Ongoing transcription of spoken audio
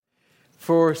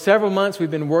For several months,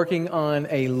 we've been working on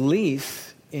a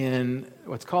lease in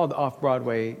what's called the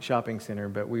Off-Broadway Shopping Center,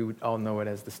 but we would all know it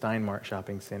as the Steinmart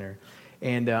Shopping Center.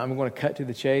 And I'm going to cut to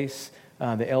the chase.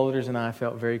 The elders and I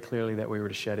felt very clearly that we were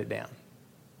to shut it down.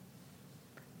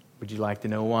 Would you like to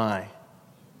know why?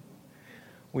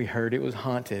 We heard it was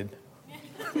haunted.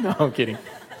 No, I'm kidding.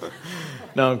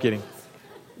 No,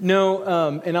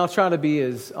 and I'll try to be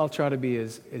as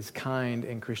kind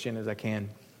and Christian as I can.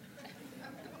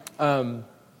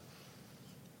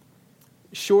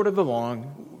 Short of the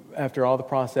long, after all the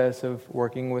process of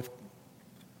working with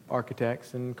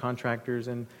architects and contractors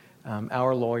and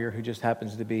our lawyer, who just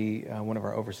happens to be one of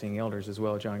our overseeing elders as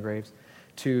well, John Graves,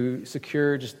 to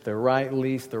secure just the right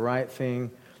lease, the right thing.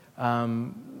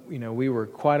 We were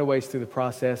quite a ways through the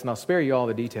process, and I'll spare you all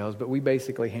the details, but we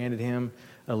basically handed him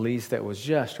a lease that was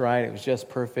just right. It was just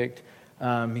perfect.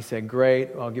 He said, great,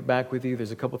 I'll get back with you.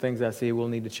 There's a couple things I see we'll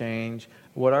need to change.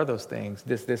 What are those things?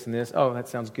 This, and this. Oh, that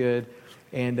sounds good.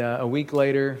 And a week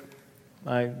later,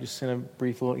 I just sent a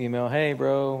brief little email. Hey,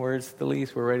 bro, where's the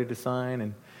lease? We're ready to sign.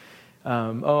 And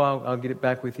I'll get it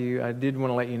back with you. I did want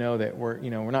to let you know that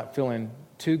we're not feeling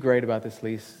too great about this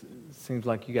lease. It seems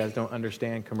like you guys don't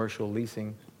understand commercial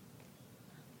leasing.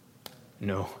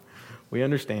 No, we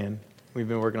understand. We've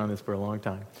been working on this for a long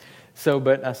time.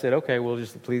 But I said, okay, well,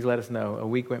 just please let us know. A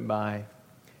week went by,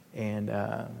 and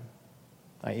I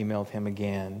emailed him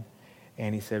again,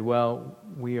 and he said, well,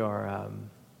 we are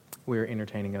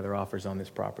entertaining other offers on this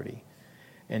property.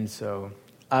 And so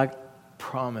I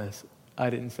promise I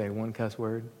didn't say one cuss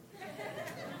word.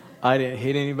 I didn't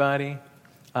hit anybody.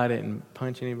 I didn't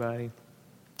punch anybody.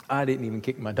 I didn't even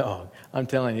kick my dog. I'm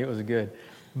telling you, it was good.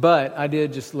 But I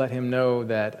did just let him know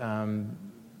that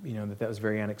that was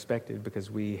very unexpected, because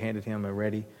we handed him a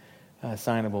ready,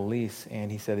 signable lease,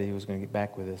 and he said that he was going to get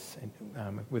back with us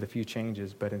with a few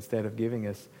changes. But instead of giving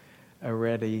us a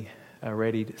ready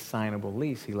signable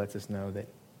lease, he lets us know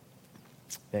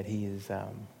that he is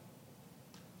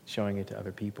showing it to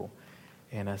other people.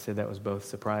 And I said that was both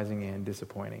surprising and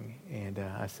disappointing. And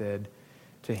I said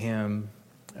to him,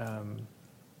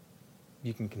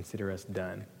 "You can consider us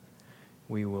done.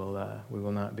 We will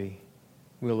not be.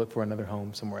 We'll look for another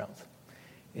home somewhere else."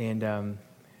 And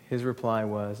his reply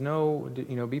was, "No,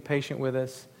 be patient with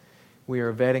us. We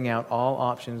are vetting out all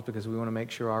options because we want to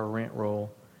make sure our rent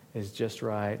roll is just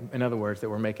right. In other words, that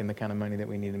we're making the kind of money that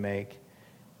we need to make."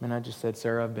 And I just said,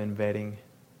 "Sir, I've been vetting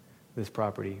this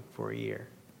property for a year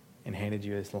and handed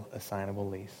you a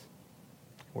signable lease.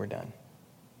 We're done."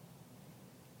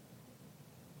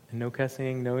 And no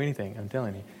cussing, no anything, I'm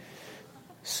telling you.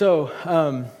 So,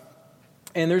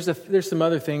 and there's some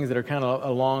other things that are kind of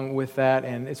along with that,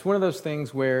 and it's one of those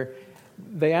things where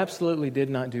they absolutely did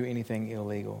not do anything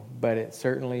illegal, but it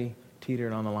certainly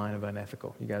teetered on the line of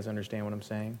unethical. You guys understand what I'm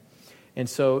saying? And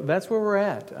so that's where we're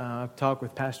at. I've talked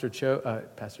with Pastor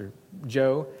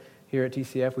Joe here at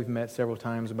TCF. We've met several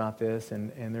times about this,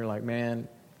 and they're like, "Man,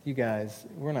 you guys,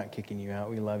 we're not kicking you out.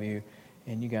 We love you,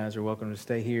 and you guys are welcome to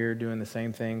stay here doing the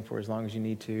same thing for as long as you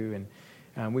need to."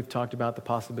 And we've talked about the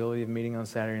possibility of meeting on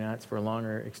Saturday nights for a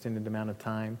longer, extended amount of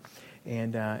time,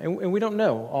 and we don't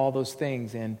know all those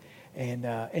things. And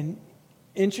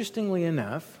interestingly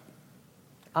enough,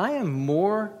 I am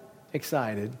more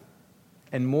excited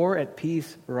and more at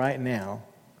peace right now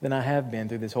than I have been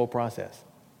through this whole process.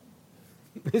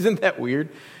 Isn't that weird?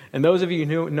 And those of you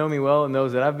who know me well and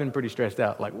those that I've been pretty stressed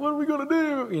out, like, what are we going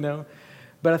to do?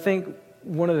 But I think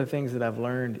one of the things that I've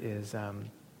learned is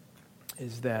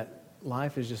that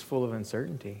life is just full of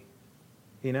uncertainty.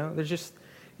 There's just,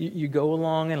 you go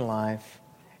along in life,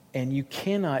 and you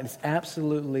cannot, it's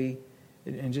absolutely,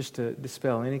 and just to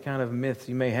dispel any kind of myths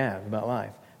you may have about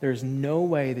life, there's no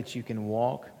way that you can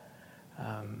walk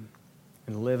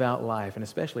and live out life, and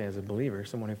especially as a believer,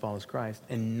 someone who follows Christ,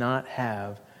 and not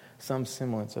have some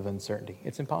semblance of uncertainty.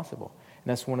 It's impossible.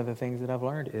 And that's one of the things that I've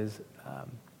learned is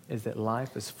that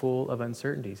life is full of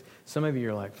uncertainties. Some of you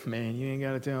are like, "Man, you ain't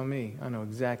got to tell me. I know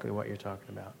exactly what you're talking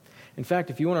about." In fact,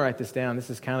 if you want to write this down, this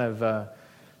is kind of,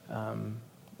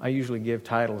 I usually give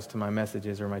titles to my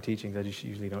messages or my teachings. I just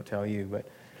usually don't tell you. But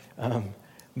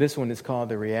this one is called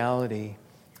 "The Reality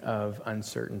of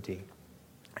Uncertainty."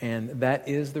 And that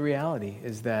is the reality,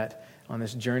 is that on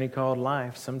this journey called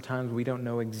life, sometimes we don't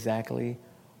know exactly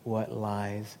what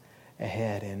lies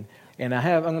ahead. And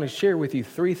I'm going to share with you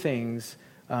 3 things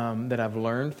that I've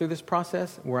learned through this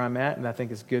process, where I'm at, and I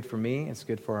think it's good for me, it's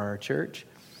good for our church,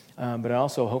 but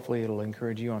also hopefully it'll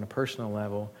encourage you on a personal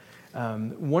level.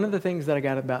 One of the things that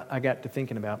I got to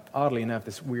thinking about, oddly enough,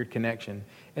 this weird connection,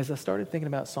 is I started thinking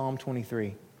about Psalm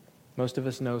 23. Most of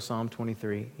us know Psalm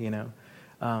 23,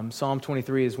 Psalm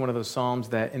 23 is one of those psalms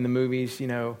that in the movies,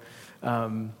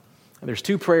 there's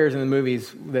two prayers in the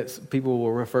movies that people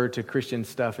will refer to Christian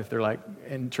stuff if they're like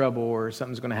in trouble or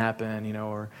something's going to happen,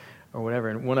 or whatever.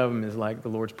 And one of them is like the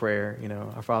Lord's Prayer,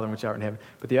 our Father which art in heaven.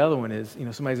 But the other one is,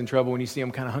 somebody's in trouble when you see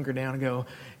them kind of hunker down and go,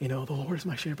 the Lord is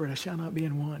my shepherd, I shall not be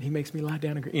in want. He makes me lie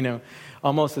down and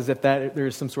almost as if that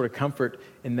there's some sort of comfort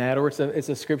in that. Or it's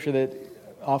a scripture that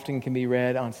often can be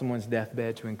read on someone's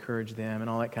deathbed to encourage them and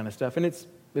all that kind of stuff. And it's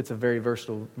a very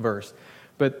versatile verse.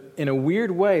 But in a weird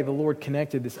way, the Lord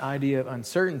connected this idea of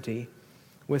uncertainty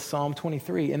with Psalm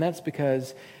 23. And that's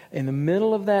because in the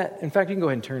middle of that, in fact, you can go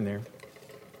ahead and turn there.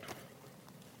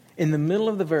 In the middle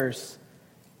of the verse,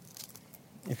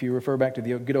 if you refer back to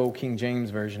the good old King James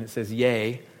Version, it says,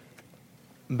 "Yea,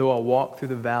 though I walk through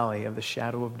the valley of the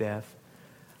shadow of death,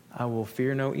 I will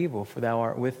fear no evil, for thou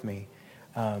art with me."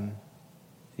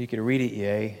 You could read it,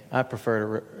 "Yea." I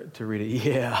prefer to read it,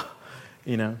 "Yeah."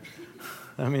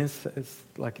 I mean, it's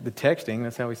like the texting.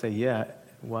 That's how we say "yeah,"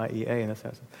 Y-E-A, and that's how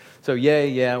it's. So "yea,"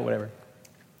 "yeah," whatever.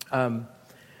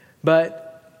 But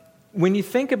when you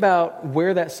think about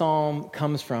where that psalm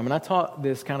comes from, and I taught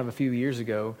this kind of a few years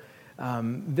ago,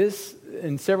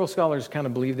 and several scholars kind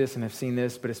of believe this and have seen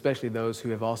this, but especially those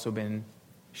who have also been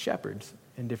shepherds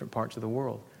in different parts of the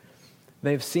world.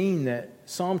 They've seen that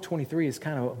Psalm 23 is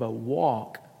kind of a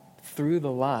walk through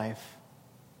the life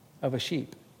of a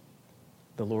sheep.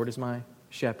 The Lord is my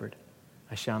shepherd.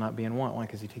 I shall not be in want. Why?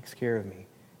 Because he takes care of me.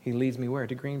 He leads me where?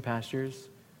 To green pastures,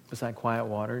 beside quiet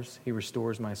waters. He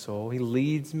restores my soul. He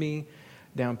leads me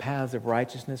down paths of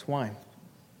righteousness. Why?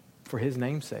 For his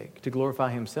name's sake, to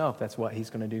glorify himself. That's what he's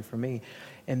going to do for me.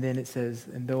 And then it says,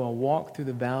 "And though I walk through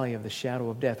the valley of the shadow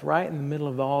of death," right in the middle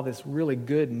of all this really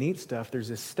good, neat stuff, there's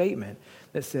this statement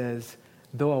that says,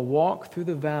 "Though I walk through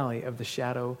the valley of the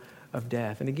shadow of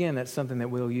death." And again, that's something that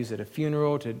we'll use at a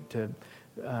funeral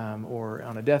or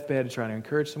on a deathbed to try to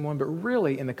encourage someone. But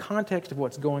really, in the context of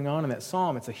what's going on in that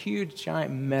psalm, it's a huge,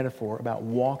 giant metaphor about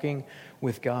walking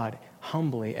with God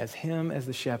humbly as him as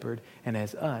the shepherd and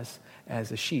as us as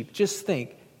the sheep. Just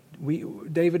think,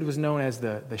 David was known as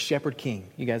the shepherd king.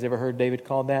 You guys ever heard David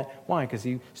called that? Why? Because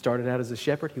he started out as a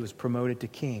shepherd. He was promoted to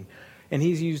king. And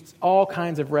he's used all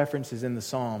kinds of references in the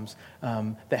Psalms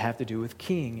that have to do with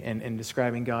king and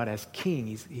describing God as king.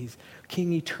 He's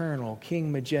king eternal,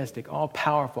 king majestic, all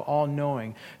powerful, all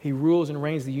knowing. He rules and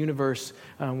reigns the universe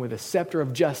with a scepter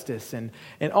of justice and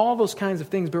all those kinds of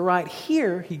things. But right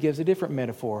here, he gives a different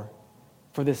metaphor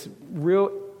for this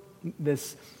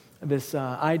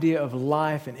idea of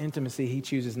life and intimacy. He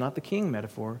chooses not the king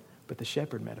metaphor, but the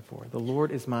shepherd metaphor. The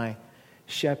Lord is my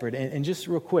shepherd. And just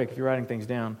real quick, if you're writing things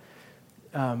down,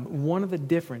 one of the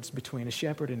difference between a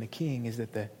shepherd and a king is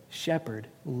that the shepherd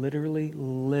literally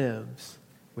lives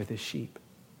with his sheep.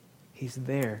 He's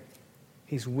there.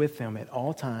 He's with them at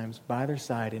all times, by their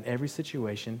side in every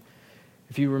situation.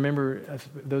 If you remember,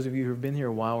 those of you who have been here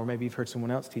a while, or maybe you've heard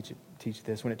someone else teach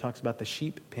this, when it talks about the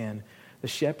sheep pen, the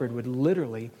shepherd would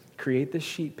literally create this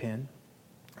sheep pen,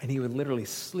 and he would literally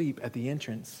sleep at the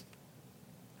entrance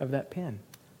of that pen.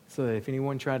 So that if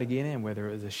anyone tried to get in, whether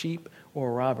it was a sheep or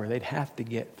a robber, they'd have to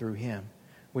get through him.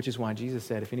 Which is why Jesus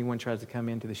said, if anyone tries to come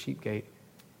into the sheep gate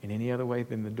in any other way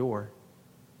than the door,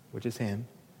 which is him,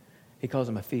 he calls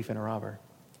him a thief and a robber.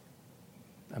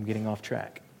 I'm getting off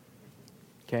track.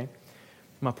 Okay?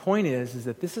 My point is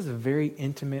that this is a very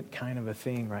intimate kind of a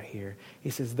thing right here.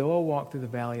 He says, though I walk through the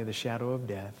valley of the shadow of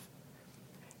death,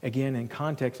 again, in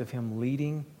context of him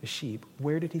leading the sheep,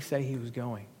 where did he say he was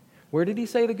going? Where did he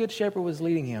say the good shepherd was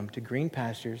leading him? To green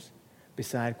pastures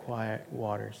beside quiet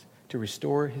waters, to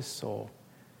restore his soul.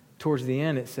 Towards the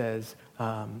end it says,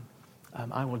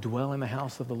 I will dwell in the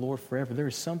house of the Lord forever. There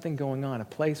is something going on, a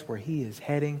place where he is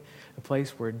heading, a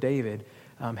place where David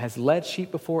has led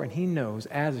sheep before, and he knows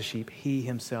as a sheep he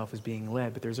himself is being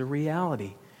led. But there's a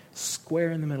reality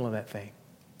square in the middle of that thing.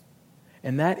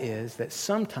 And that is that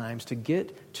sometimes to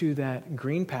get to that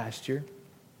green pasture,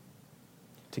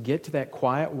 to get to that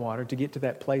quiet water, to get to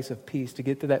that place of peace, to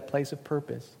get to that place of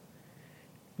purpose,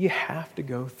 you have to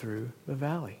go through the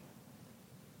valley.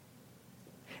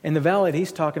 And the valley that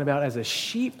he's talking about as a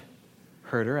sheep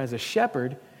herder, as a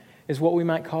shepherd, is what we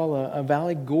might call a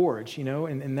valley gorge. You know,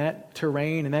 in that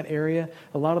terrain, in that area,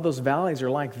 a lot of those valleys are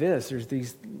like this. There's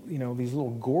these, these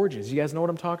little gorges. You guys know what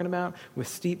I'm talking about? With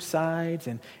steep sides,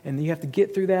 and you have to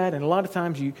get through that. And a lot of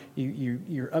times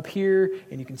you're up here,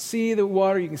 and you can see the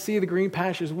water, you can see the green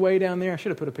pastures way down there. I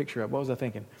should have put a picture up. What was I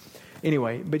thinking?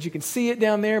 Anyway, but you can see it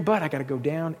down there, but I got to go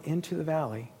down into the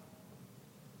valley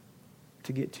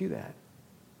to get to that.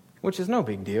 Which is no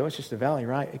big deal. It's just a valley,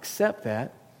 right? Except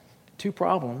that, two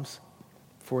problems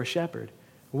for a shepherd.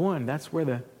 One, that's where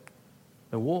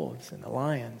the wolves and the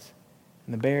lions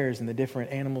and the bears and the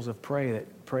different animals of prey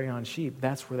that prey on sheep,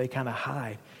 that's where they kind of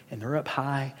hide. And they're up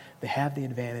high. They have the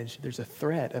advantage. There's a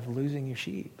threat of losing your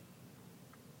sheep.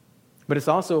 But it's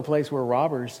also a place where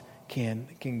robbers can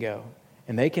go.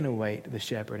 And they can await the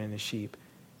shepherd and his sheep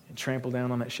and trample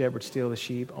down on that shepherd, steal the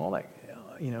sheep, all that,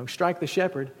 strike the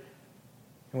shepherd.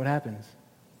 And what happens?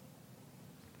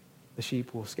 The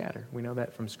sheep will scatter. We know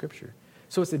that from Scripture.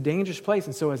 So it's a dangerous place.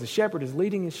 And so as the shepherd is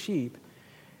leading his sheep,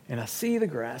 and I see the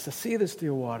grass, I see the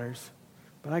still waters,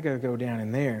 but I got to go down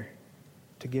in there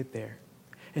to get there.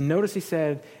 And notice he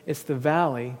said it's the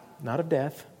valley, not of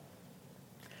death,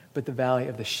 but the valley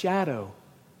of the shadow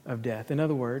of death. In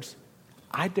other words,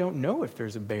 I don't know if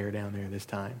there's a bear down there this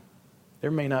time.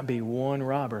 There may not be one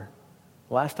robber.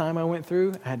 Last time I went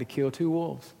through, I had to kill 2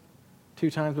 wolves.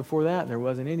 2 times before that, there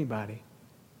wasn't anybody.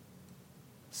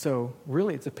 So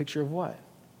really, it's a picture of what?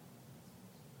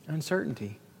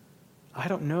 Uncertainty. I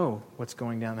don't know what's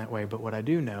going down that way, but what I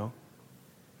do know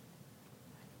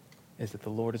is that the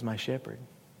Lord is my shepherd.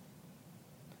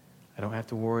 I don't have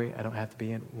to worry. I don't have to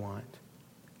be in want.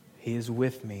 He is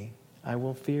with me. I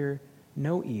will fear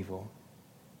no evil.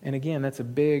 And again, that's a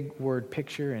big word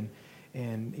picture. And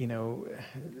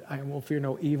I will fear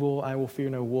no evil. I will fear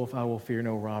no wolf. I will fear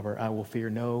no robber. I will fear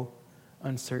no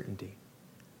uncertainty.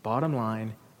 Bottom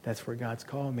line, that's where God's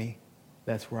called me.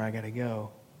 That's where I got to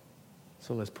go.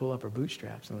 So let's pull up our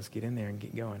bootstraps and let's get in there and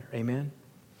get going. Amen? And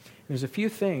there's a few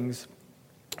things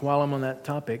while I'm on that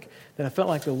topic that I felt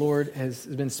like the Lord has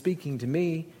been speaking to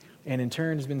me and in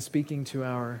turn has been speaking to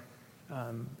our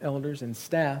elders and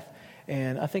staff.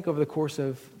 And I think over the course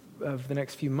of the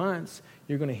next few months,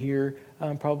 you're going to hear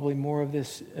probably more of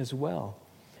this as well.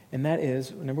 And that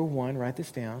is, number 1, write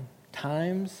this down.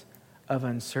 Times of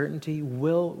uncertainty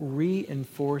will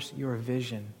reinforce your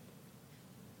vision.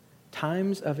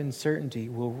 Times of uncertainty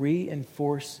will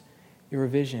reinforce your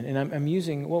vision. And I'm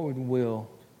using, what would will,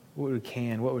 what would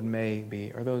can, what would may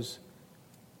be? Are those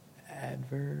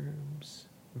adverbs,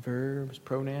 verbs,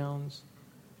 pronouns,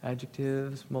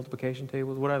 adjectives, multiplication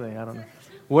tables? What are they? I don't know.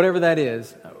 Whatever that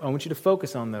is, I want you to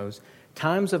focus on those.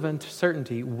 Times of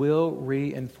uncertainty will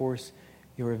reinforce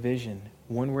your vision,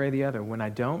 one way or the other. When I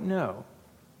don't know,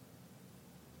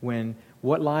 when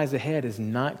what lies ahead is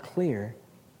not clear,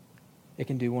 it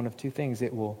can do one of 2 things.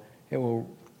 It will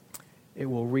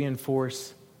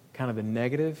reinforce kind of the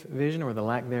negative vision or the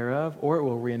lack thereof, or it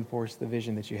will reinforce the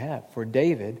vision that you have. For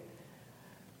David,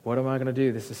 what am I going to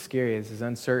do? This is scary. This is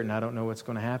uncertain. I don't know what's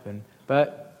going to happen.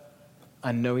 But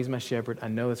I know he's my shepherd. I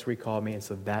know that's where he called me, and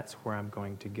so that's where I'm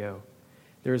going to go.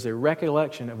 There's a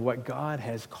recollection of what God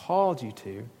has called you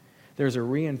to. There's a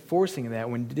reinforcing of that.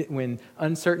 When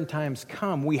uncertain times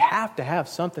come, we have to have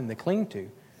something to cling to.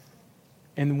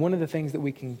 And one of the things that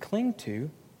we can cling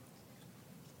to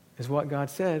is what God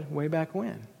said way back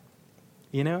when.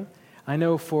 I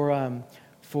know for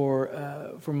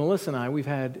Melissa and I, we've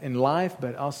had in life,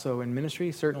 but also in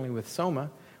ministry, certainly with Soma,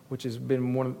 which has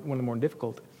been one of the more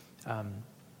difficult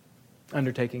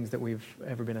undertakings that we've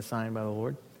ever been assigned by the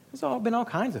Lord. There's been all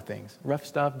kinds of things, rough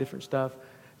stuff, different stuff,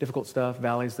 difficult stuff,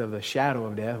 valleys of the shadow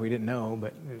of death. We didn't know,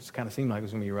 but it kind of seemed like it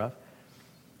was going to be rough.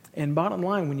 And bottom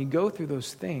line, when you go through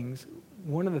those things,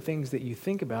 one of the things that you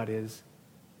think about is,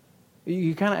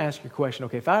 you kind of ask your question,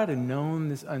 okay, if I had known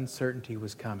this uncertainty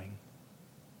was coming,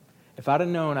 if I'd have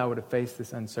known I would have faced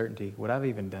this uncertainty, would I have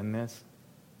even done this?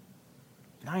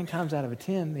 9 times out of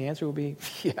 10, the answer will be,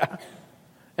 yeah.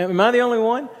 Am I the only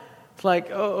one? It's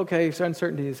like, oh, okay, so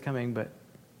uncertainty is coming, but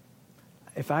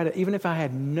even if I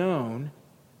had known,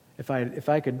 if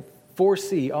I could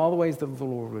foresee all the ways that the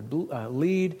Lord would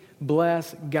lead,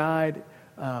 bless, guide,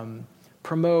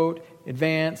 promote,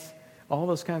 advance, all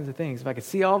those kinds of things. If I could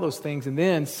see all those things and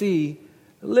then see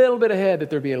a little bit ahead that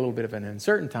there'd be a little bit of an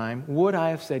uncertain time, would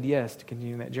I have said yes to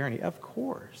continue that journey? Of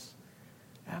course.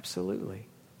 Absolutely.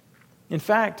 In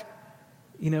fact,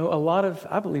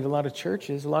 I believe a lot of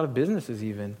churches, a lot of businesses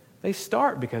even, they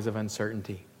start because of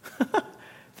uncertainty.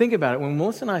 Think about it. When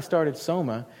Melissa and I started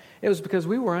Soma, it was because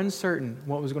we were uncertain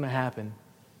what was going to happen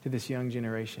to this young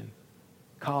generation.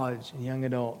 College and young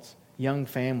adults, young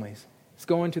families. It's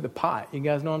going to the pot. You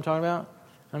guys know what I'm talking about?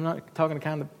 I'm not talking the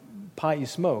kind of pot you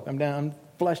smoke. I'm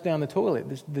flushed down the toilet.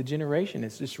 The generation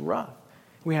is just rough.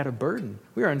 We had a burden.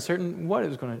 We were uncertain what it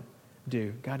was going to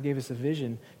do. God gave us a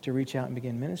vision to reach out and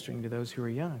begin ministering to those who are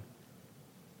young.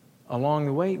 Along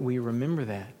the way, we remember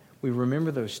that. We remember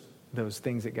those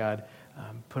things that God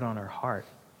put on our heart.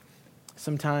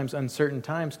 Sometimes uncertain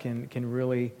times can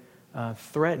really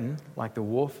threaten, like the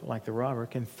wolf, like the robber,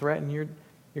 can threaten your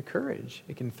courage.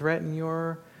 It can threaten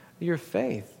your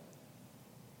faith.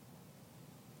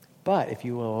 But if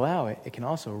you will allow it, it can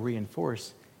also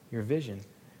reinforce your vision.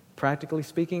 Practically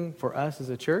speaking, for us as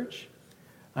a church,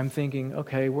 I'm thinking,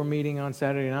 okay, we're meeting on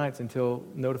Saturday nights until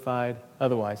notified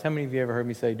otherwise. How many of you ever heard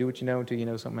me say, do what you know until you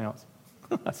know something else?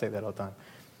 I say that all the time.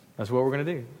 That's what we're going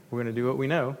to do. We're going to do what we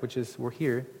know, which is we're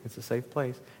here. It's a safe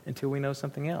place until we know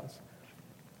something else.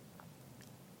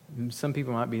 Some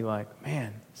people might be like,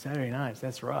 man, Saturday nights,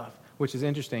 that's rough, which is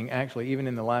interesting. Actually, even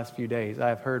in the last few days,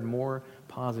 I've heard more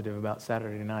positive about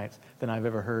Saturday nights than I've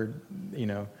ever heard,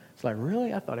 It's like,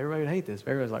 really? I thought everybody would hate this.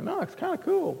 But everybody's like, no, it's kind of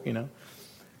cool,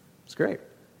 It's great.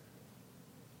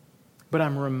 But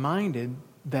I'm reminded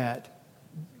that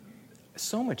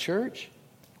Soma Church,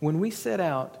 when we set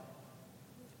out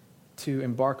to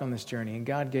embark on this journey, and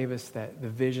God gave us the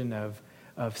vision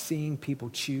of seeing people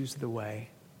choose the way,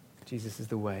 Jesus is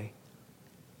the way,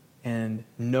 and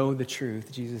know the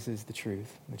truth, Jesus is the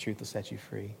truth will set you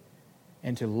free,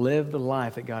 and to live the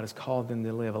life that God has called them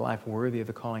to live, a life worthy of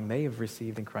the calling they have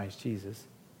received in Christ Jesus.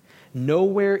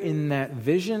 Nowhere in that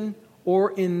vision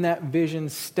or in that vision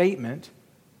statement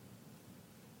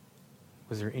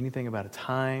was there anything about a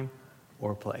time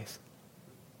or a place.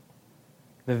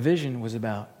 The vision was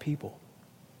about people,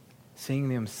 seeing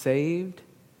them saved,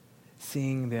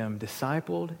 seeing them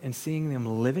discipled, and seeing them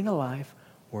living a life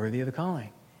worthy of the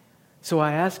calling. So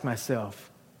I ask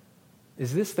myself,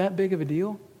 is this that big of a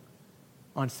deal?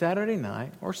 On Saturday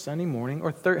night or Sunday morning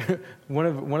or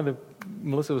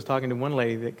Melissa was talking to one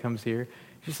lady that comes here.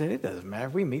 She said, it doesn't matter.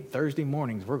 If we meet Thursday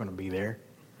mornings, we're going to be there.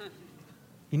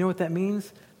 You know what that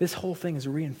means? This whole thing is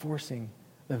reinforcing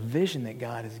the vision that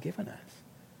God has given us.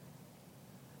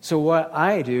 So what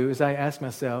I do is I ask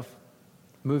myself,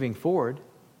 moving forward,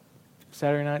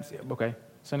 Saturday nights, okay.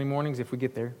 Sunday mornings, if we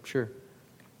get there, sure.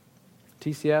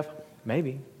 TCF,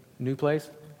 maybe. New place,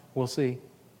 we'll see.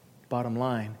 Bottom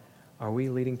line, are we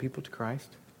leading people to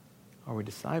Christ? Are we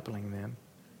discipling them?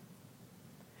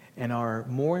 And are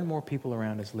more and more people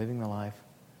around us living the life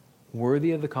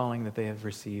worthy of the calling that they have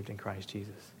received in Christ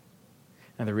Jesus?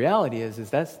 And the reality is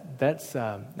that's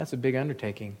a big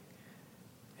undertaking,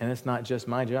 and it's not just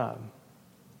my job.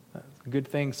 A good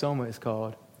thing Soma is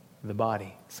called the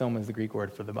body. Soma is the Greek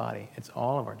word for the body. It's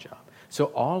all of our job. So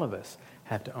all of us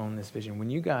have to own this vision. When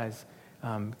you guys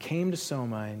came to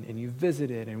Soma and you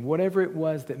visited, and whatever it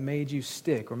was that made you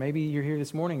stick, or maybe you're here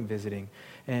this morning visiting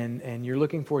and you're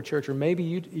looking for a church, or maybe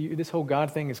you this whole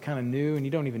God thing is kind of new and you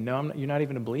don't even know, you're not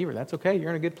even a believer. That's okay. You're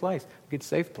in a good place, a good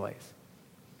safe place,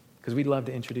 because we'd love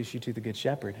to introduce you to the Good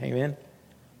Shepherd. Amen?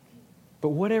 But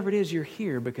whatever it is, you're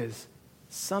here because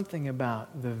something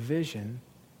about the vision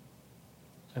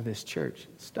of this church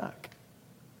stuck,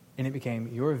 and it became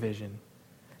your vision.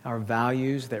 Our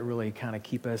values that really kind of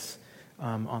keep us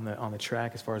on the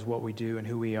track as far as what we do and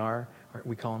who we are,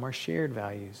 we call them our shared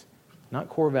values. Not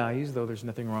core values, though there's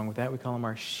nothing wrong with that. We call them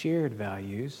our shared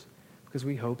values because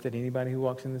we hope that anybody who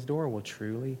walks in this door will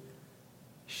truly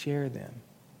share them.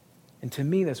 And to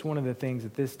me, that's one of the things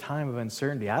at this time of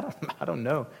uncertainty. I don't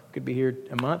know. We could be here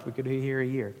a month. We could be here a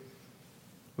year.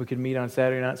 We could meet on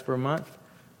Saturday nights for a month.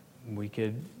 We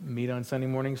could meet on Sunday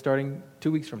morning starting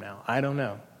 2 weeks from now. I don't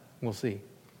know. We'll see.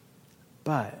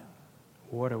 But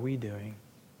what are we doing?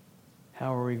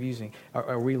 How are we using?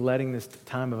 Are we letting this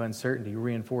time of uncertainty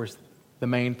reinforce the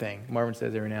main thing? Marvin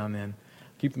says every now and then,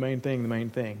 keep the main thing the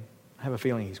main thing. I have a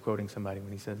feeling he's quoting somebody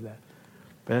when he says that.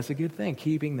 But that's a good thing,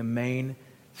 keeping the main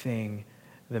thing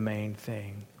the main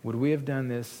thing. Would we have done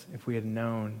this if we had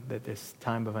known that this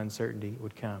time of uncertainty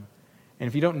would come? And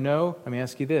if you don't know, let me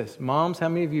ask you this. Moms, how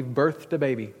many of you have birthed a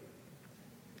baby?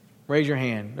 Raise your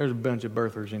hand. There's a bunch of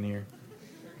birthers in here.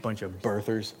 Bunch of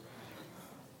birthers.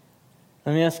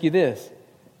 Let me ask you this.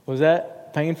 Was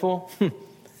that painful?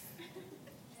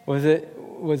 Were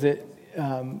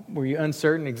you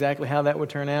uncertain exactly how that would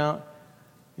turn out?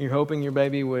 You're hoping your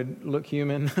baby would look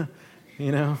human,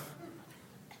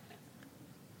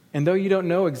 And though you don't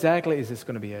know exactly, is this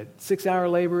going to be a 6-hour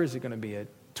labor? Is it going to be a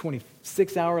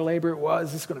 26-hour labor?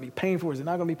 Is this going to be painful? Is it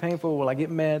not going to be painful? Will I get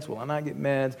meds? Will I not get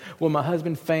meds? Will my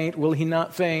husband faint? Will he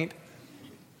not faint?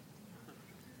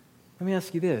 Let me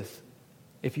ask you this.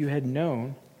 If you had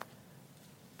known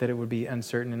that it would be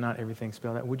uncertain and not everything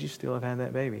spelled out, would you still have had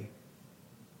that baby?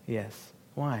 Yes.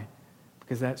 Why?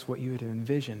 Because that's what you had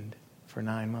envisioned for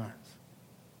 9 months.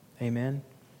 Amen?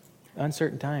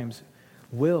 Uncertain times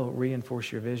will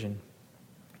reinforce your vision.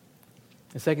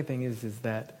 The second thing is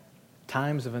that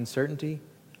times of uncertainty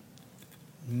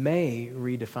may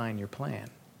redefine your plan.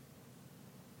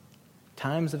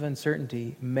 Times of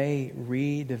uncertainty may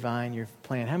redefine your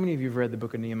plan. How many of you have read the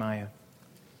book of Nehemiah?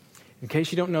 In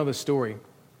case you don't know the story,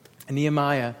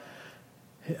 Nehemiah,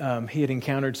 he had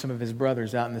encountered some of his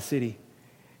brothers out in the city,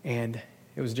 And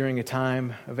it was during a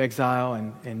time of exile,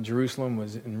 and Jerusalem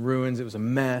was in ruins. It was a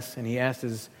mess. And he asked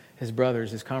his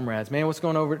brothers, his comrades, man, what's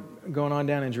going on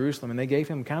down in Jerusalem? And they gave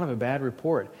him kind of a bad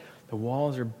report. The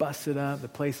walls are busted up. The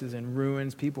place is in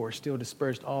ruins. People are still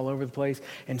dispersed all over the place.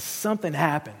 And something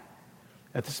happened.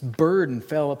 That this burden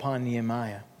fell upon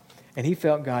Nehemiah. And he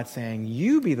felt God saying,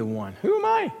 you be the one. Who am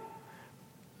I?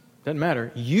 Doesn't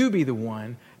matter. You be the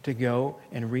one to go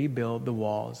and rebuild the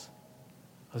walls,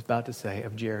 I was about to say,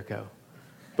 of Jericho.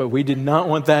 But we did not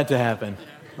want that to happen.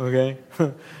 Okay?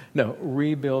 No,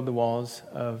 rebuild the walls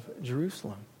of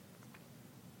Jerusalem.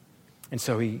 And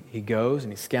so he goes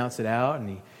and he scouts it out,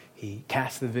 and he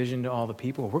casts the vision to all the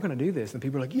people. We're going to do this. And the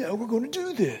people are like, yeah, we're going to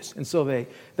do this. And so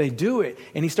they do it.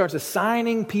 And he starts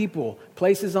assigning people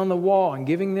places on the wall and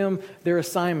giving them their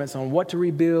assignments on what to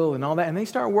rebuild and all that. And they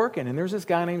start working. And there's this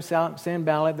guy named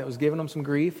Sanballat that was giving them some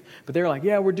grief. But they're like,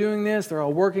 yeah, we're doing this. They're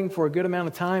all working for a good amount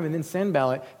of time. And then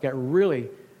Sanballat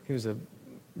he was a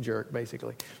jerk,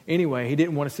 basically. Anyway, he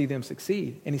didn't want to see them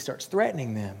succeed. And he starts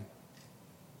threatening them.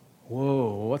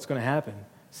 Whoa, what's going to happen?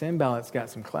 Sanballat's got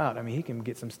some clout. I mean, he can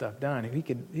get some stuff done.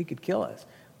 He could kill us.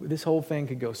 This whole thing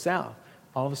could go south.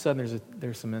 All of a sudden,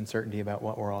 there's some uncertainty about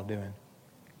what we're all doing.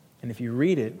 And if you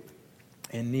read it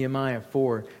in Nehemiah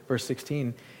 4, verse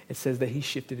 16, it says that he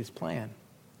shifted his plan.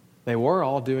 They were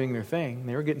all doing their thing.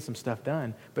 They were getting some stuff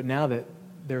done. But now that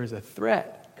there is a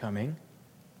threat coming,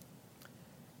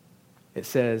 it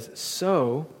says,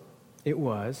 so it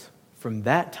was from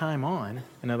that time on,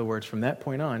 in other words, from that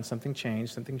point on, something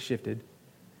changed, something shifted.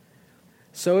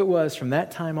 So it was from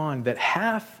that time on that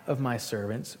half of my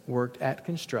servants worked at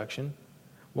construction,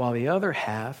 while the other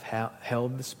half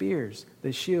held the spears,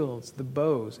 the shields, the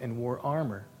bows, and wore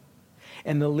armor.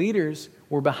 And the leaders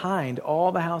were behind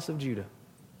all the house of Judah.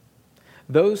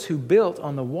 Those who built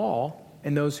on the wall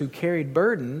and those who carried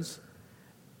burdens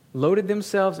loaded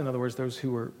themselves, in other words, those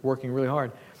who were working really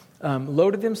hard,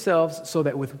 loaded themselves so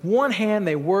that with one hand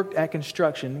they worked at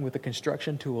construction with the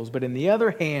construction tools, but in the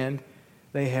other hand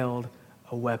they held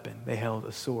a weapon. They held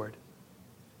a sword.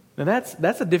 Now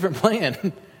that's a different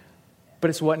plan, but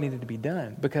it's what needed to be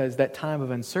done because that time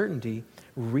of uncertainty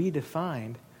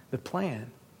redefined the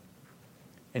plan.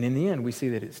 And in the end, we see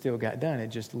that it still got done. It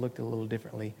just looked a little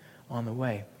differently on the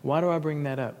way. Why do I bring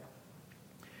that up?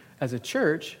 As a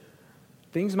church,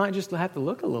 things might just have to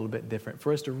look a little bit different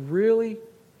for us to really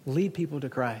lead people to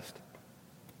Christ,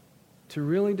 to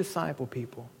really disciple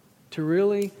people, to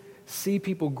really see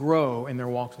people grow in their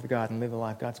walks with God and live the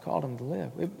life God's called them to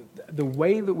live. The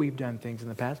way that we've done things in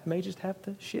the past may just have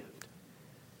to shift.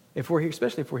 If we're here,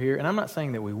 especially if we're here, and I'm not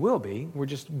saying that we will be, we're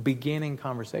just beginning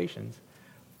conversations.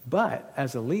 But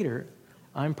as a leader,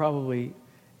 I'm probably,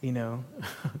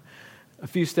 a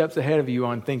few steps ahead of you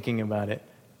on thinking about it.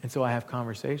 And so I have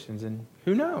conversations, and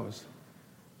who knows?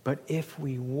 But if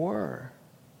we were,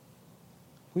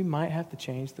 we might have to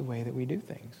change the way that we do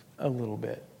things a little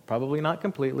bit. Probably not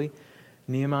completely.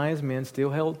 Nehemiah's men still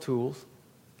held tools.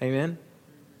 Amen?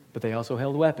 But they also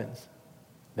held weapons.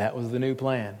 That was the new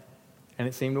plan. And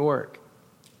it seemed to work.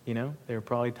 They were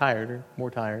probably tired or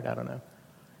more tired. I don't know.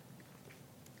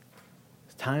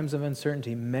 Times of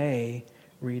uncertainty may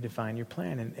redefine your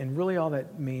plan. And really all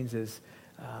that means is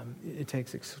it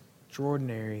takes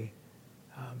extraordinary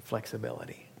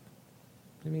flexibility.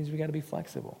 It means we got to be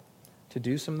flexible to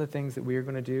do some of the things that we are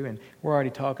going to do. And we're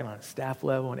already talking on a staff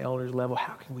level and elders level.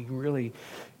 How can we really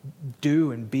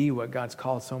do and be what God's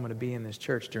called someone to be in this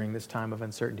church during this time of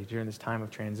uncertainty, during this time of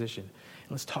transition?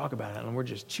 And let's talk about it. And we're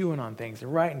just chewing on things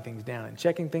and writing things down and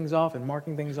checking things off and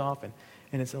marking things off. And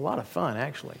it's a lot of fun,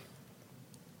 actually.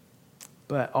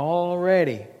 But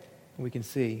already we can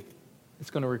see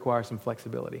it's going to require some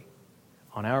flexibility.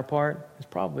 On our part, it's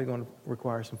probably going to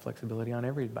require some flexibility on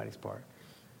everybody's part.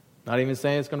 Not even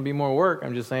saying it's going to be more work.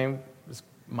 I'm just saying this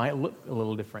might look a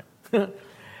little different.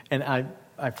 And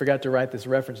I forgot to write this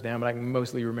reference down, but I can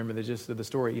mostly remember the gist of the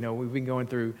story. We've been going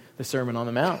through the Sermon on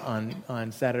the Mount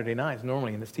on Saturday nights,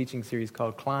 normally in this teaching series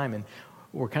called Climb. And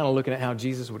we're kind of looking at how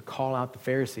Jesus would call out the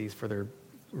Pharisees for their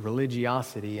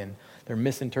religiosity and their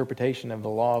misinterpretation of the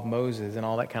law of Moses and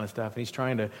all that kind of stuff. And he's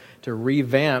trying to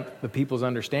revamp the people's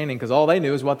understanding because all they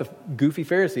knew is what the goofy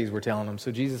Pharisees were telling them. So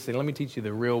Jesus said, let me teach you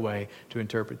the real way to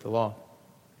interpret the law.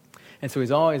 And so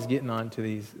he's always getting on to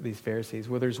these Pharisees.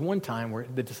 Well, there's one time where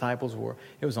the disciples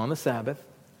it was on the Sabbath,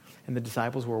 and the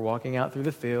disciples were walking out through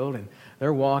the field, and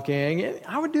they're walking. And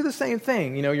I would do the same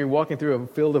thing. You're walking through a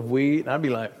field of wheat, and I'd be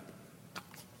like,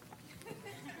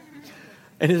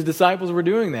 and his disciples were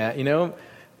doing that,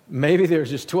 Maybe there's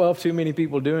just 12 too many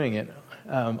people doing it.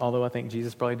 Although I think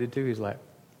Jesus probably did too. He's like,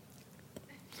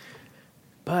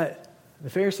 but The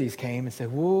Pharisees came and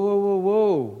said, whoa, whoa, whoa,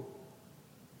 whoa.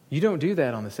 You don't do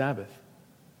that on the Sabbath.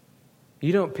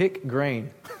 You don't pick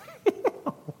grain.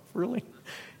 Really?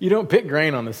 You don't pick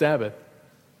grain on the Sabbath.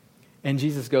 And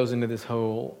Jesus goes into this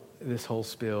whole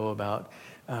spiel about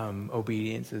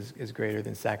obedience is greater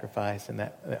than sacrifice and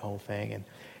that whole thing.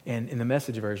 And in the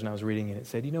Message version I was reading it, it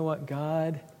said, you know what?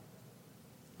 God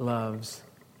loves,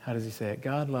 how does he say it?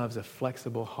 God loves a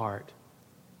flexible heart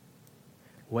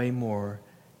way more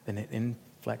than an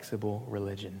inflexible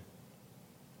religion.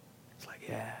 It's like,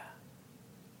 yeah.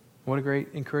 What a great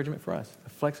encouragement for us. A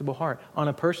flexible heart. On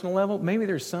a personal level, maybe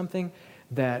there's something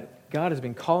that God has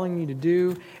been calling you to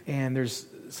do, and there's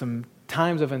some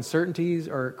times of uncertainties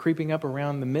are creeping up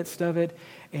around the midst of it,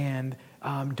 and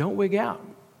don't wig out.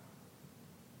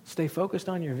 Stay focused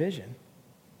on your vision.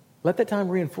 Let that time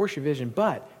reinforce your vision,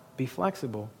 but be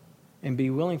flexible and be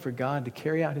willing for God to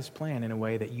carry out his plan in a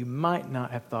way that you might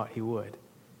not have thought he would.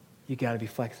 You got to be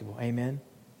flexible. Amen?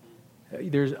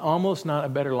 There's almost not a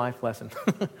better life lesson.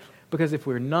 Because if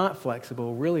we're not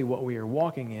flexible, really what we are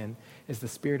walking in is the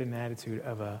spirit and attitude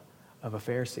of a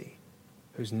Pharisee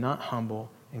who's not humble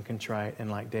and contrite,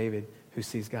 and like David, who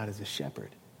sees God as a shepherd.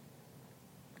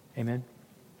 Amen?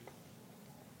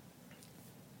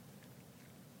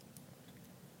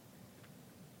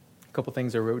 A couple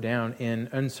things I wrote down in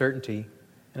uncertainty,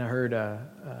 and I heard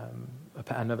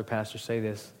another pastor say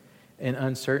this. In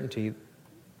uncertainty,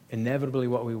 inevitably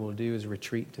what we will do is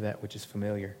retreat to that which is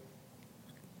familiar.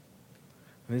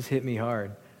 And this hit me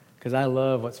hard because I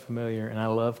love what's familiar and I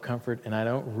love comfort and I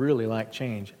don't really like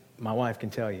change. My wife can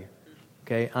tell you.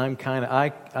 Okay,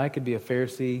 I could be a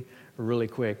Pharisee really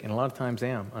quick, and a lot of times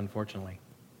am, unfortunately.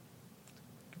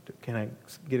 Can I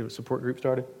get a support group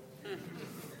started?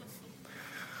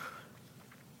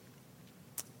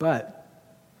 But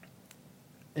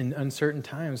in uncertain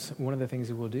times, one of the things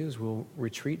that we'll do is we'll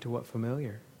retreat to what's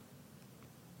familiar.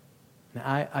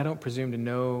 Now, I don't presume to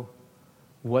know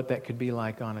what that could be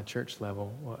like on a church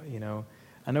level. Well,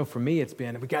 I know for me it's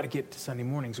been, we got to get to Sunday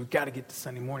mornings. We got to get to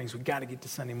Sunday mornings. We got to get to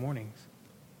Sunday mornings.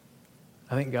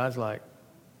 I think God's like,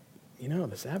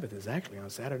 the Sabbath is actually on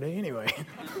Saturday anyway.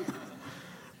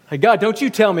 Hey, God, don't you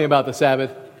tell me about the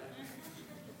Sabbath.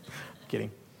 Kidding.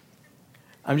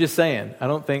 I'm just saying, I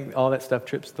don't think all that stuff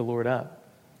trips the Lord up.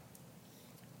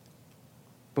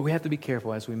 But we have to be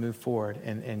careful as we move forward.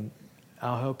 And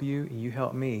I'll help you, and you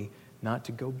help me, not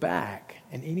to go back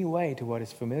in any way to what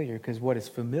is familiar, because what is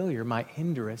familiar might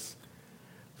hinder us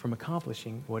from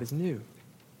accomplishing what is new.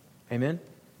 Amen?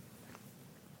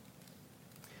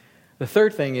 The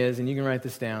third thing is, and you can write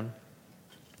this down,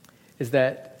 is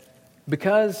that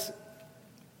because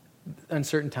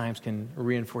uncertain times can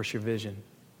reinforce your vision,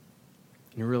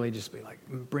 and really just be like,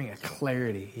 bring a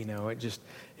clarity,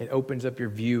 it opens up your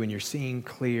view and you're seeing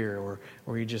clear,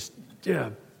 or you just,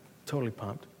 totally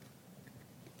pumped.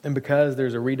 And because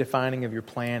there's a redefining of your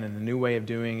plan and a new way of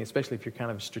doing, especially if you're kind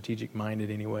of strategic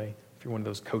minded anyway, if you're one of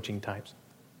those coaching types.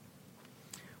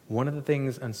 One of the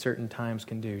things uncertain times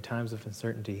can do, times of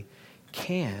uncertainty,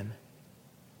 can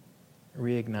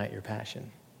reignite your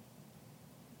passion.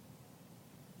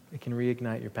 It can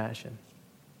reignite your passion.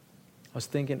 I was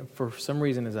thinking, for some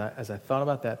reason, as I thought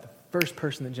about that, the first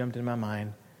person that jumped into my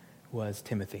mind was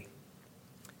Timothy.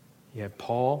 You have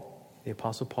Paul, the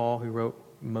Apostle Paul, who wrote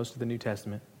most of the New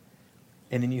Testament.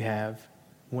 And then you have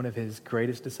one of his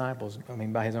greatest disciples.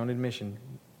 By his own admission,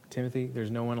 Timothy, there's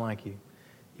no one like you.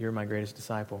 You're my greatest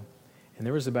disciple. And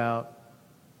there was about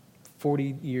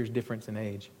 40 years difference in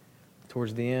age.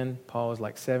 Towards the end, Paul was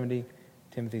like 70,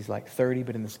 Timothy's like 30,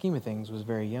 but in the scheme of things was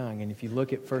very young. And if you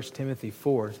look at 1 Timothy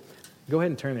 4, go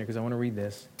ahead and turn there because I want to read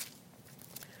this.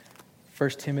 1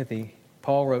 Timothy,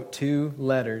 Paul wrote 2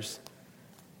 letters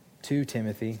to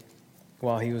Timothy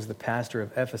while he was the pastor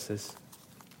of Ephesus.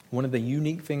 One of the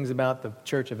unique things about the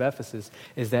church of Ephesus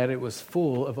is that it was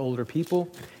full of older people.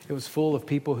 It was full of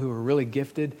people who were really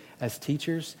gifted as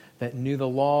teachers, that knew the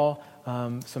law,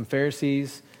 some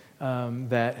Pharisees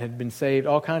that had been saved,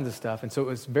 all kinds of stuff. And so it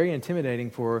was very intimidating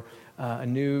for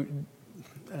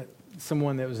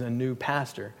someone that was a new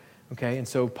pastor. Okay, and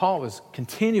so Paul was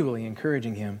continually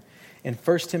encouraging him. In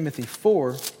 1 Timothy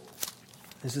 4,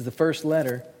 this is the first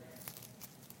letter.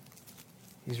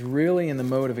 He's really in the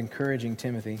mode of encouraging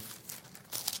Timothy.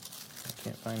 I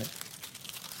can't find it.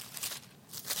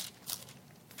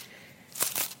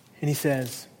 And he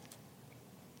says,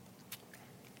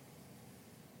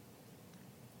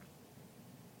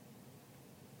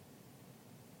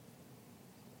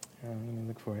 let me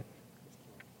look for it.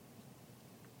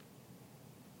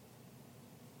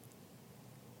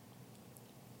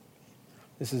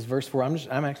 This is verse 4.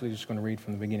 I'm actually just going to read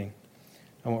from the beginning.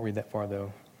 I won't read that far,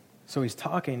 though. So he's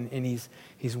talking, and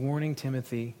he's warning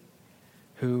Timothy,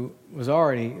 who was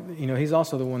already, he's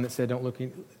also the one that said, don't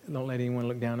let anyone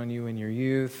look down on you in your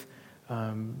youth.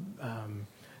 God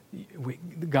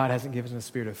hasn't given us a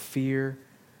spirit of fear,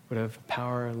 but of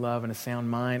power, love, and a sound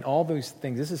mind. All those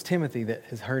things. This is Timothy that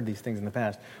has heard these things in the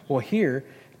past. Well, here,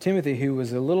 Timothy, who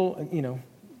was a little,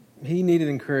 he needed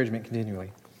encouragement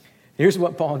continually. Here's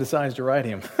what Paul decides to write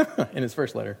him in his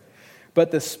first letter.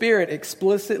 But the Spirit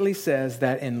explicitly says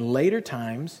that in later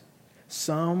times,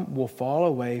 some will fall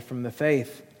away from the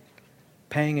faith,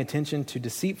 paying attention to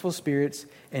deceitful spirits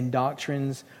and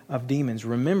doctrines of demons.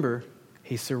 Remember,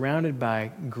 he's surrounded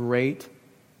by great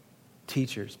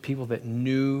teachers, people that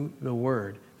knew the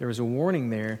Word. There was a warning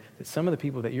there that some of the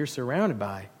people that you're surrounded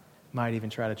by might even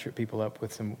try to trip people up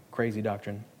with some crazy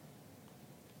doctrine.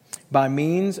 By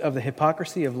means of the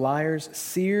hypocrisy of liars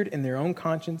seared in their own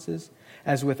consciences,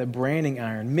 as with a branding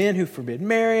iron, men who forbid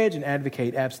marriage and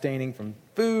advocate abstaining from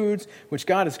foods, which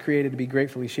God has created to be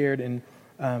gratefully shared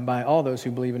by all those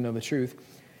who believe and know the truth.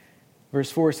 Verse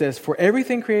 4 says, for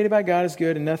everything created by God is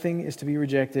good, and nothing is to be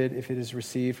rejected if it is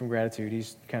received from gratitude.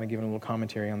 He's kind of giving a little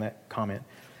commentary on that comment.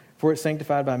 For it's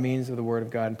sanctified by means of the word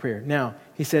of God and prayer. Now,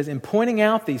 he says, in pointing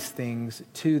out these things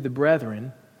to the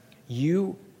brethren,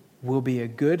 you will be a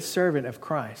good servant of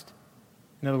Christ.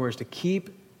 In other words, to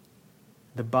keep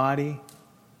the body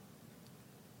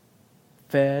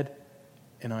fed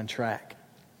and on track.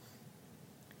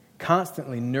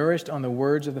 Constantly nourished on the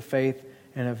words of the faith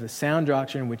and of the sound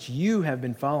doctrine which you have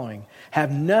been following.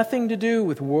 Have nothing to do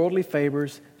with worldly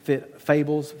fables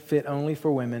fit only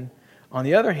for women. On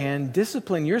the other hand,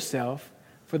 discipline yourself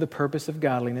for the purpose of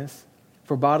godliness.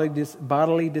 For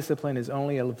bodily discipline is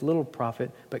only of little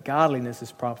profit, but godliness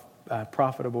is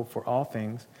profitable for all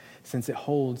things, since it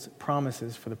holds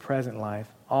promises for the present life,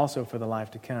 also for the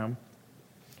life to come.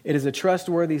 It is a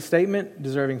trustworthy statement,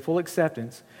 deserving full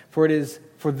acceptance. For it is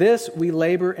for this we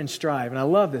labor and strive. And I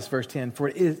love this, verse 10. For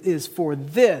it is for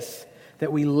this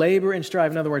that we labor and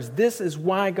strive. In other words, this is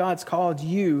why God's called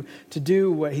you to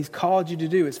do what He's called you to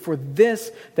do. It's for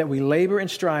this that we labor and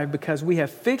strive, because we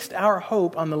have fixed our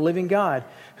hope on the living God,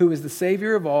 who is the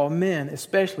Savior of all men,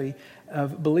 especially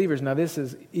of believers. Now, this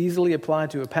is easily applied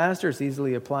to a pastor. It's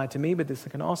easily applied to me, but this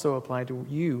can also apply to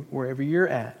you wherever you're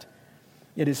at.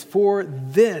 It is for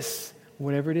this,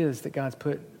 whatever it is that God's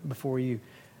put before you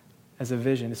as a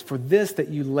vision. It's for this that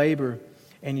you labor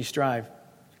and you strive.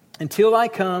 Until I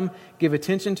come, give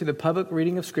attention to the public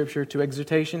reading of Scripture, to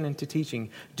exhortation and to teaching.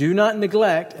 Do not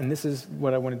neglect, and this is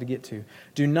what I wanted to get to,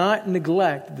 do not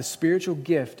neglect the spiritual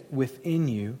gift within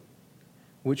you,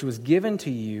 which was given to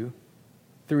you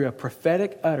through a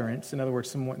prophetic utterance. In other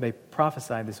words, they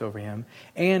prophesied this over him,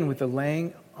 and with the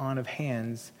laying on of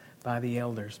hands by the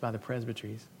elders, by the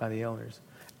presbyteries, by the elders.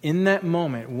 In that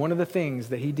moment, one of the things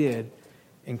that he did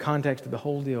in context of the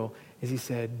whole deal is he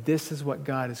said, this is what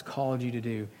God has called you to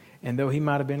do. And though he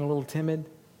might have been a little timid,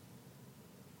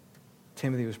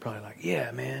 Timothy was probably like, yeah,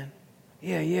 man.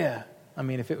 Yeah. I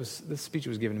mean, if this speech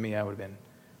was given to me, I would have been,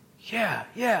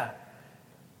 yeah.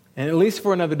 And at least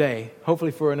for another day, hopefully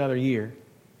for another year,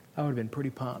 I would have been pretty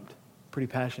pumped, pretty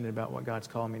passionate about what God's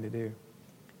called me to do.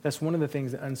 That's one of the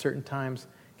things that uncertain times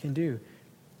can do.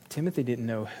 Timothy didn't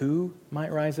know who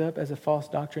might rise up as a false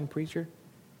doctrine preacher.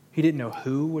 He didn't know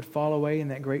who would fall away in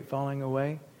that great falling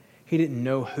away. He didn't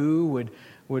know who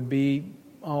would be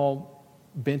all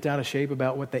bent out of shape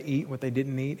about what they eat, what they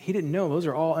didn't eat. He didn't know. Those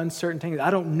are all uncertain things. I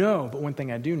don't know, but one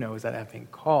thing I do know is that I've been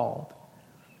called.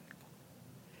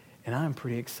 And I'm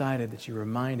pretty excited that you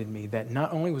reminded me that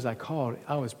not only was I called,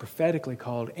 I was prophetically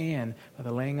called, and by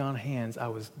the laying on of hands, I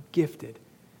was gifted,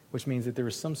 which means that there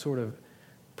was some sort of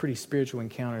pretty spiritual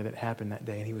encounter that happened that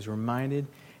day. And he was reminded,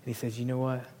 and he says, you know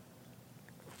what?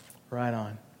 Right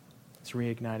on. It's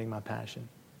reigniting my passion.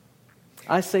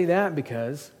 I say that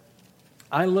because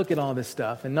I look at all this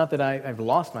stuff, and not that I've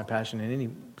lost my passion in any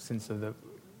sense of the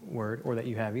word, or that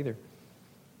you have either.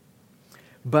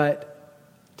 But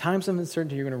times of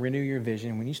uncertainty, you're going to renew your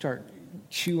vision. When you start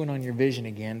chewing on your vision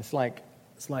again, it's like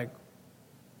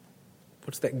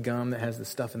what's that gum that has the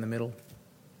stuff in the middle?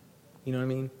 You know what I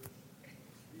mean?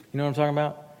 You know what I'm talking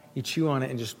about? You chew on it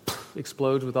and just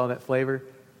explodes with all that flavor.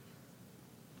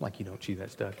 Like you don't chew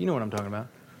that stuff. You know what I'm talking about.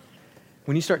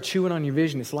 When you start chewing on your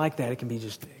vision, it's like that. It can be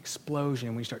just an explosion.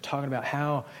 When you start talking about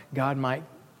how God might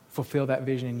fulfill that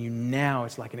vision in you now,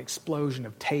 it's like an explosion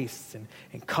of tastes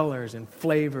and colors and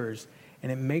flavors.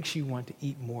 And it makes you want to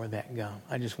eat more of that gum.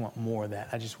 I just want more of that.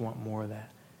 I just want more of that.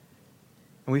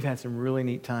 And we've had some really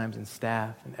neat times in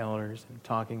staff and elders and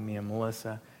talking, me and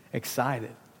Melissa.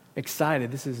 Excited.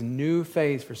 This is a new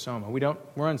phase for Soma.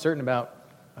 We're uncertain about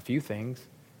a few things.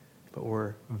 but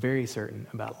we're very certain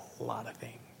about a lot of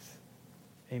things.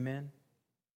 Amen.